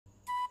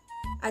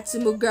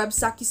Atsumu grabs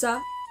Sakisa.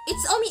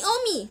 It's Omi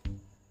Omi!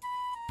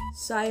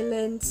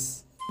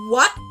 Silence.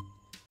 What?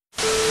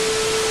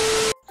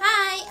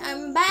 Hi,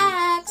 I'm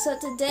back! So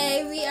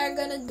today we are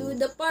gonna do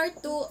the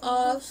part 2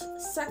 of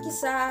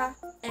Sakisa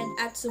and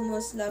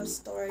Atsumu's love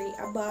story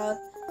about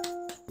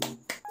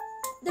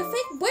the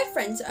fake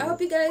boyfriends. I hope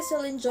you guys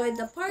will enjoy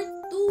the part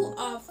 2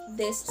 of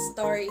this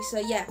story. So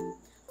yeah,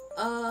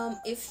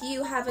 if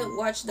you haven't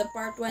watched the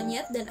part 1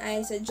 yet, then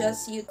I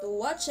suggest you to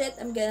watch it.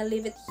 I'm gonna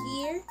leave it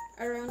here,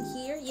 around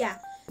here.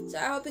 Yeah, so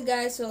I hope you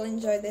guys will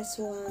enjoy this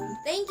one.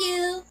 Thank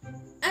you!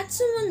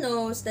 Atsumu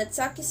knows that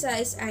Sakisa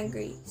is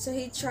angry, so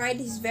he tried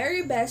his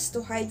very best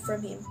to hide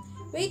from him,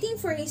 waiting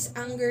for his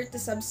anger to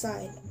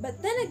subside.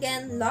 But then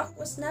again, luck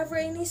was never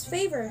in his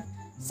favor.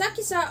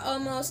 Sakisa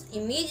almost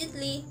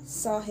immediately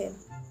saw him.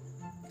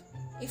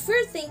 If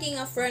you're thinking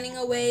of running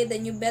away,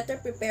 then you better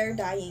prepare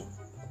dying.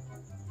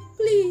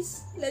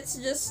 Please, let's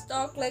just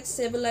talk like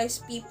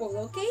civilized people,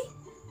 okay?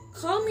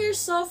 Calm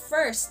yourself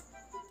first.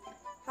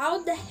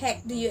 How the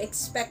heck do you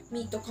expect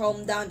me to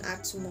calm down,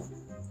 Atsumu?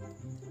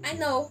 I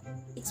know,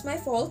 it's my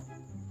fault.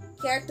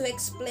 Care to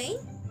explain?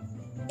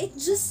 It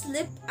just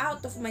slipped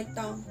out of my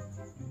tongue.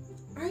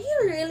 Are you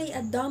really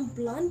a dumb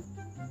blonde?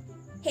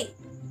 Hey,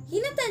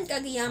 Hinata and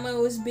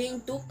Kageyama was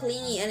being too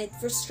clingy and it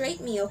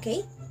frustrated me,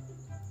 okay?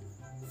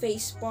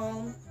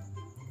 Facepalm.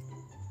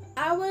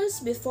 Hours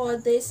before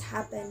this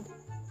happened.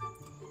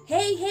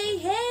 Hey,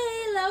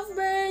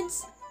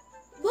 lovebirds!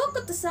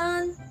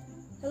 Bokuto-san!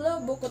 Hello,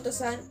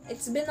 Bokuto-san.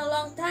 It's been a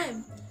long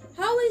time.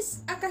 How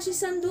is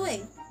Akashi-san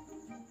doing?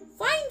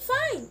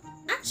 Fine.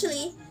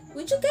 Actually,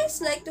 would you guys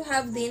like to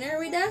have dinner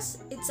with us?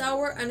 It's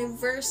our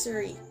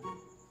anniversary.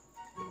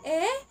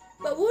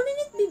 But wouldn't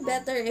it be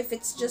better if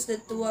it's just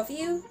the two of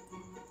you?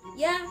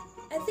 Yeah,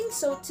 I think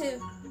so too.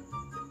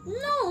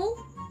 No,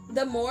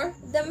 the more,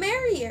 the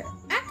merrier.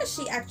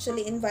 Akashi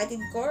actually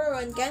invited Goro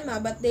and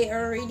Kenma, but they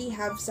already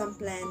have some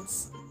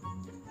plans.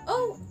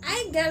 Oh,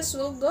 I guess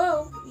we'll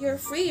go.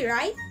 You're free,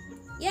 right?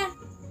 Yeah.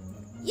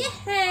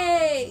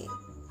 Yay!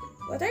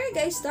 What are you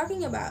guys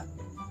talking about?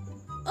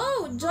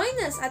 Oh, join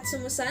us,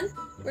 Atsumu-san.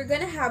 We're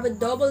gonna have a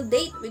double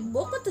date with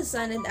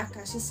Bokuto-san and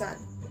Akashi-san.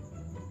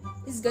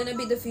 It's gonna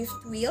be the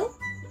fifth wheel?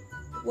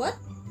 What?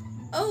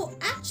 Oh,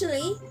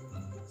 actually...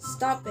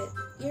 Stop it.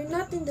 You're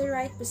not in the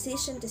right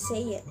position to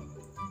say it.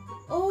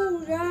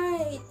 Oh,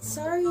 right.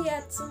 Sorry,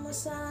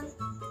 Atsumu-san.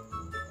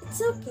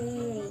 It's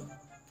okay.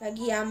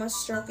 Kageyama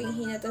stroking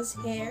Hinata's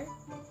hair.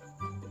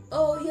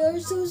 Oh, you're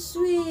so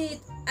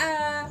sweet.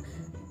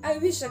 I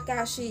wish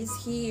Akashi is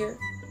here.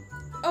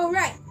 Oh,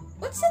 right.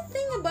 What's that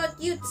thing about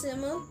you,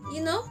 Tsumu?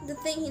 You know, the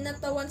thing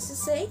Hinata wants to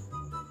say?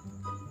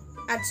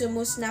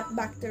 Atsumu snapped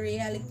back to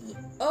reality.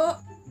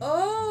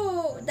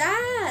 Oh,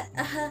 that!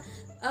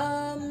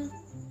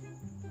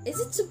 Is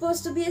it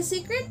supposed to be a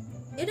secret?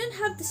 You don't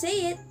have to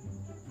say it.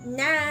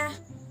 Nah.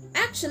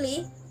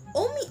 Actually,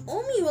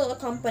 Omi will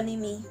accompany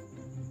me.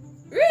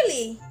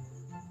 Really?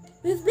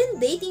 We've been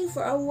dating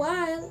for a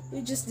while.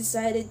 We just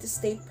decided to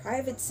stay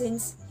private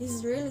since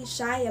he's really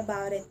shy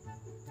about it.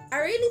 I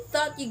really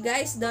thought you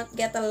guys don't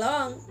get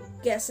along.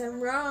 Guess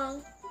I'm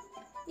wrong.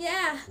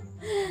 Yeah.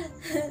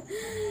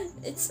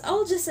 It's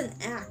all just an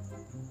act.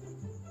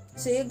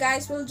 So you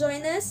guys will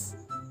join us?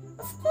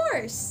 Of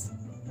course.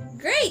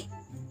 Great.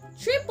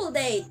 Triple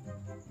date.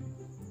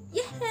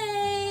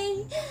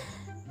 Yay!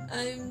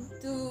 I'm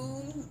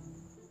doomed.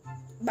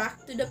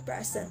 Back to the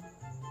present.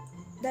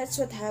 That's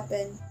what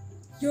happened.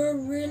 You're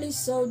really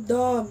so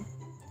dumb.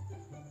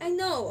 I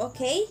know,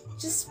 okay?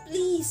 Just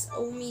please,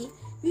 Omi.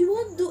 We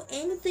won't do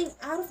anything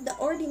out of the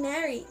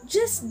ordinary.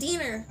 Just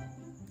dinner.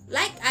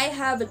 Like I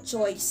have a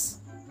choice.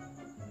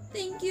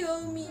 Thank you,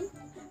 Omi.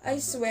 I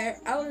swear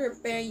I'll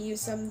repair you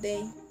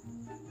someday.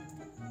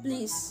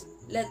 Please,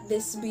 let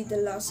this be the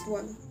last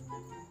one.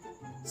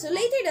 So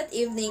later that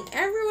evening,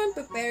 everyone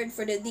prepared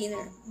for the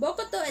dinner.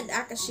 Bokuto and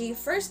Akashi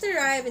first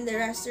arrived in the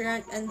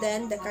restaurant and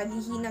then the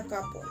Kagehina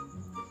couple.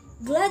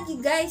 Glad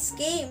you guys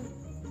came.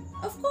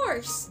 Of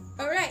course.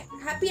 Alright,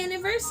 happy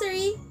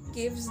anniversary.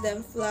 Gives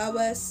them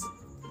flowers.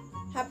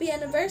 Happy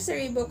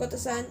anniversary,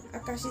 Bokuto-san,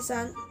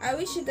 Akashi-san. I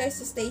wish you guys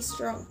to stay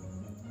strong.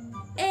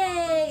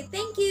 Hey,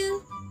 thank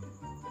you.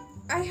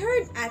 I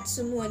heard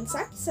Atsumu and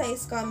Sakisa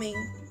is coming.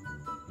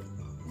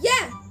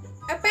 Yeah,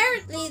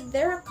 apparently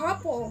they're a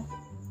couple.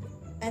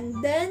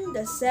 And then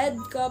the said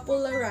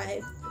couple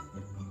arrived.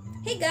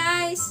 Hey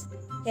guys.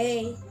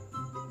 Hey.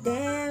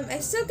 Damn, I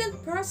still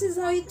can't process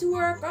how you two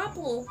are a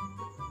couple.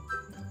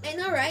 I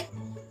know, right?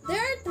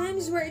 There are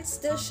times where it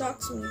still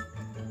shocks me.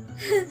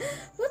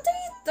 What are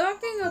you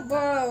talking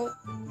about?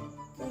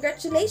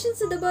 Congratulations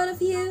to the both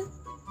of you.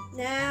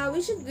 Now,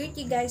 we should greet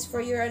you guys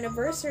for your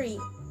anniversary.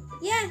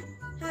 Yeah,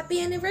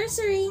 happy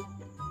anniversary.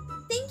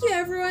 Thank you,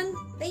 everyone.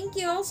 Thank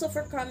you also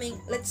for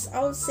coming. Let's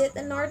all sit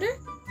and order.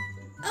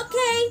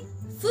 Okay,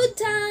 food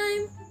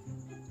time.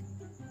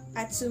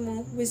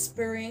 Atsumu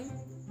whispering.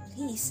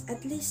 Please,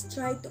 at least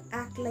try to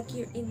act like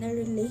you're in a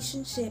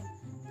relationship.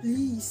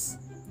 Please.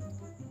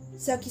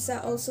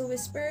 Sakisa also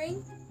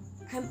whispering.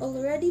 I'm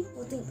already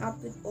putting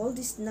up with all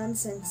this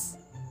nonsense.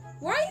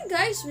 Why are you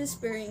guys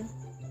whispering?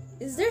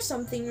 Is there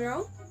something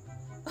wrong?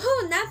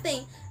 Oh,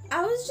 nothing.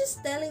 I was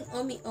just telling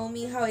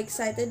Omi how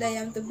excited I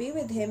am to be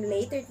with him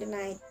later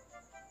tonight.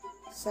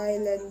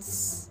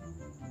 Silence.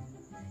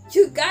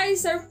 You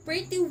guys are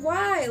pretty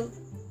wild.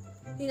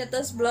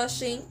 Hinata's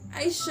blushing.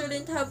 I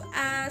shouldn't have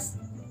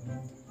asked.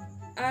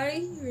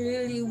 I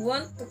really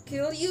want to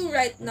kill you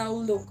right now,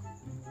 look.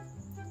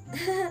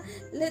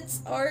 Let's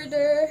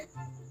order.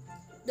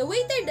 The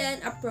waiter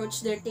then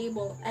approached their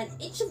table and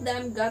each of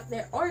them got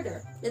their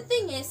order. The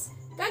thing is,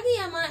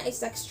 Kageyama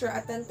is extra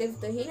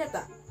attentive to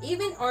Hinata,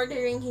 even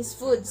ordering his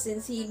food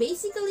since he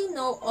basically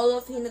knows all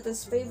of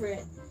Hinata's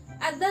favorite.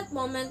 At that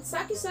moment,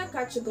 Sakusa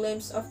caught a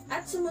glimpse of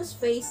Atsumo's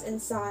face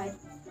and sighed.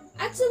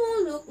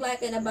 Atsumo looked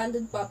like an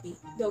abandoned puppy.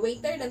 The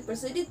waiter then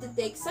proceeded to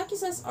take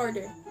Sakusa's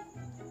order.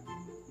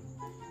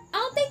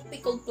 I'll take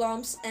pickled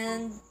plums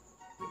and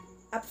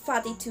a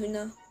fatty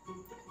tuna.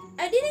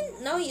 I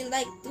didn't know you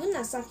liked tuna,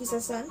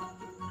 Sakusa-san.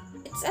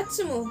 It's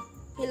Atsumo.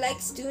 He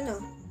likes tuna.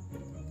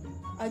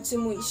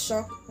 Atsumo is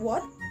shocked.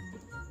 What?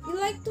 You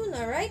like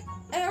tuna, right?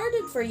 I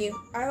ordered for you.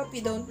 I hope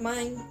you don't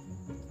mind.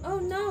 Oh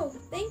no,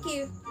 thank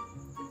you.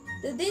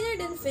 The dinner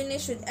then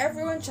finished with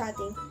everyone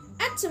chatting.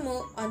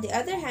 Atsumo, on the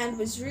other hand,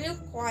 was real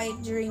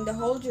quiet during the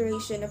whole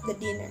duration of the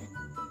dinner.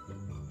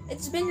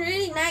 It's been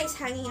really nice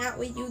hanging out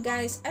with you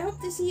guys. I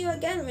hope to see you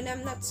again when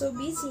I'm not so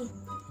busy.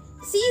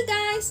 See you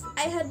guys!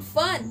 I had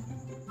fun!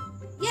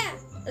 Yeah,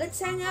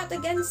 let's hang out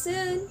again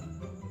soon.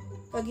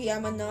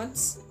 Kageyama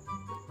nods.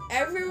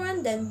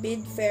 Everyone then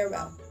bid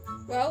farewell.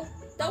 Well,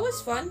 that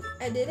was fun.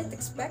 I didn't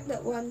expect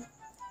that one.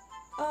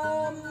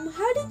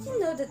 How did you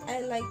know that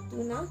I like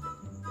tuna?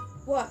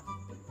 What?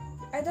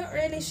 I don't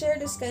really share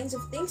those kinds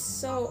of things,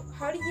 so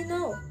how did you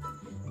know?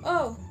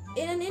 Oh,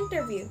 in an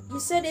interview. You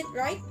said it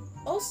right?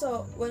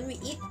 Also, when we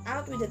eat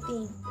out with the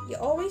team, you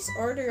always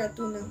order a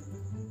tuna.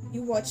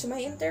 You watch my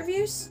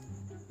interviews?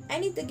 I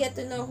need to get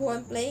to know who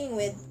I'm playing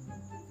with.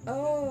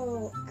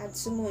 Oh,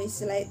 Atsumo is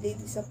slightly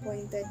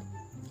disappointed.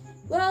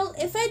 Well,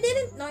 if I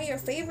didn't know your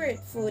favorite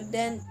food,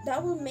 then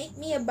that will make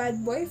me a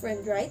bad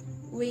boyfriend, right?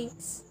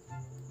 Winks.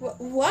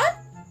 What?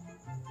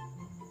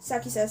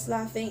 Sakusa's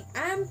laughing.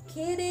 I'm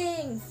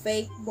kidding,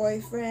 fake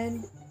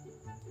boyfriend.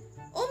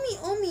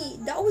 Omi,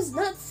 that was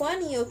not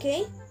funny,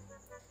 okay?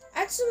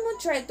 Atsumo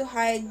tried to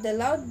hide the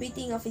loud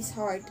beating of his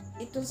heart.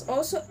 It was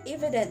also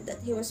evident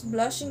that he was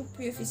blushing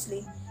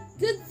profusely.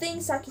 Good thing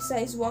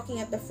Sakusa is walking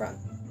at the front.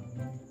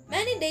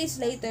 Many days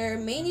later,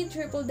 many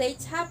triple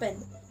dates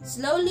happened.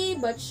 Slowly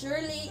but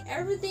surely,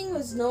 everything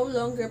was no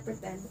longer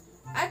pretend.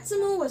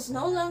 Atsumo was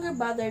no longer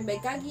bothered by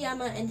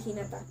Kageyama and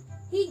Hinata.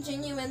 He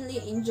genuinely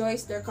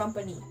enjoys their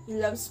company. He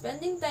loves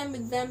spending time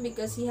with them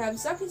because he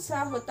has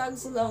Sakusa who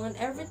tags along on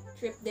every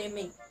trip they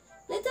make.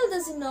 Little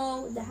does he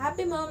know, the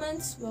happy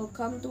moments will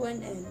come to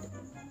an end.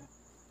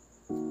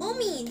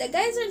 Omi, the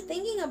guys are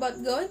thinking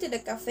about going to the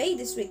cafe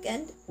this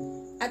weekend.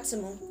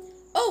 Atsumo.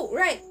 Oh,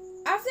 right.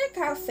 After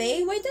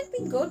cafe, why don't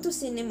we go to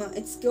cinema?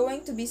 It's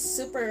going to be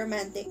super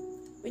romantic.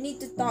 We need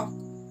to talk.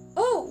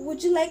 Oh,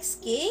 would you like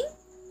skiing?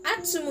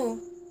 Atsumo.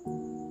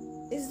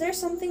 Is there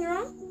something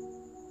wrong?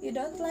 You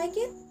don't like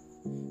it?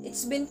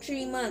 It's been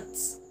 3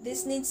 months.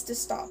 This needs to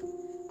stop.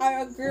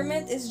 Our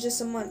agreement is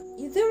just a month.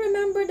 You do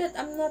remember that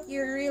I'm not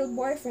your real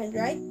boyfriend,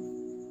 right?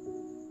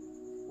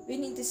 We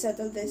need to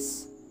settle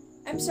this.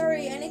 I'm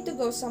sorry, I need to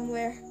go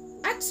somewhere.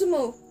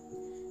 Atsumo!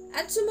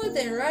 Atsumo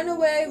then ran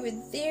away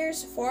with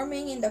tears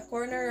forming in the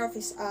corner of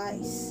his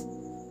eyes.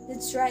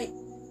 That's right.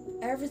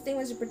 Everything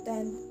was a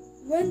pretend.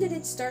 When did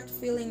it start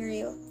feeling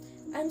real?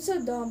 I'm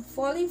so dumb,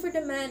 falling for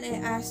the man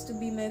I asked to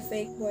be my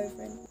fake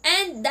boyfriend.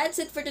 And that's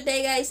it for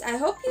today, guys. I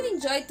hope you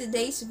enjoyed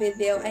today's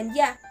video. And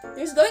yeah,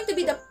 there's going to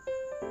be the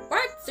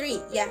part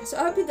 3. Yeah, so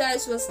I hope you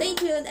guys will stay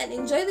tuned and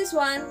enjoy this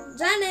one.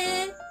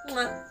 Jane!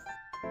 Mwah!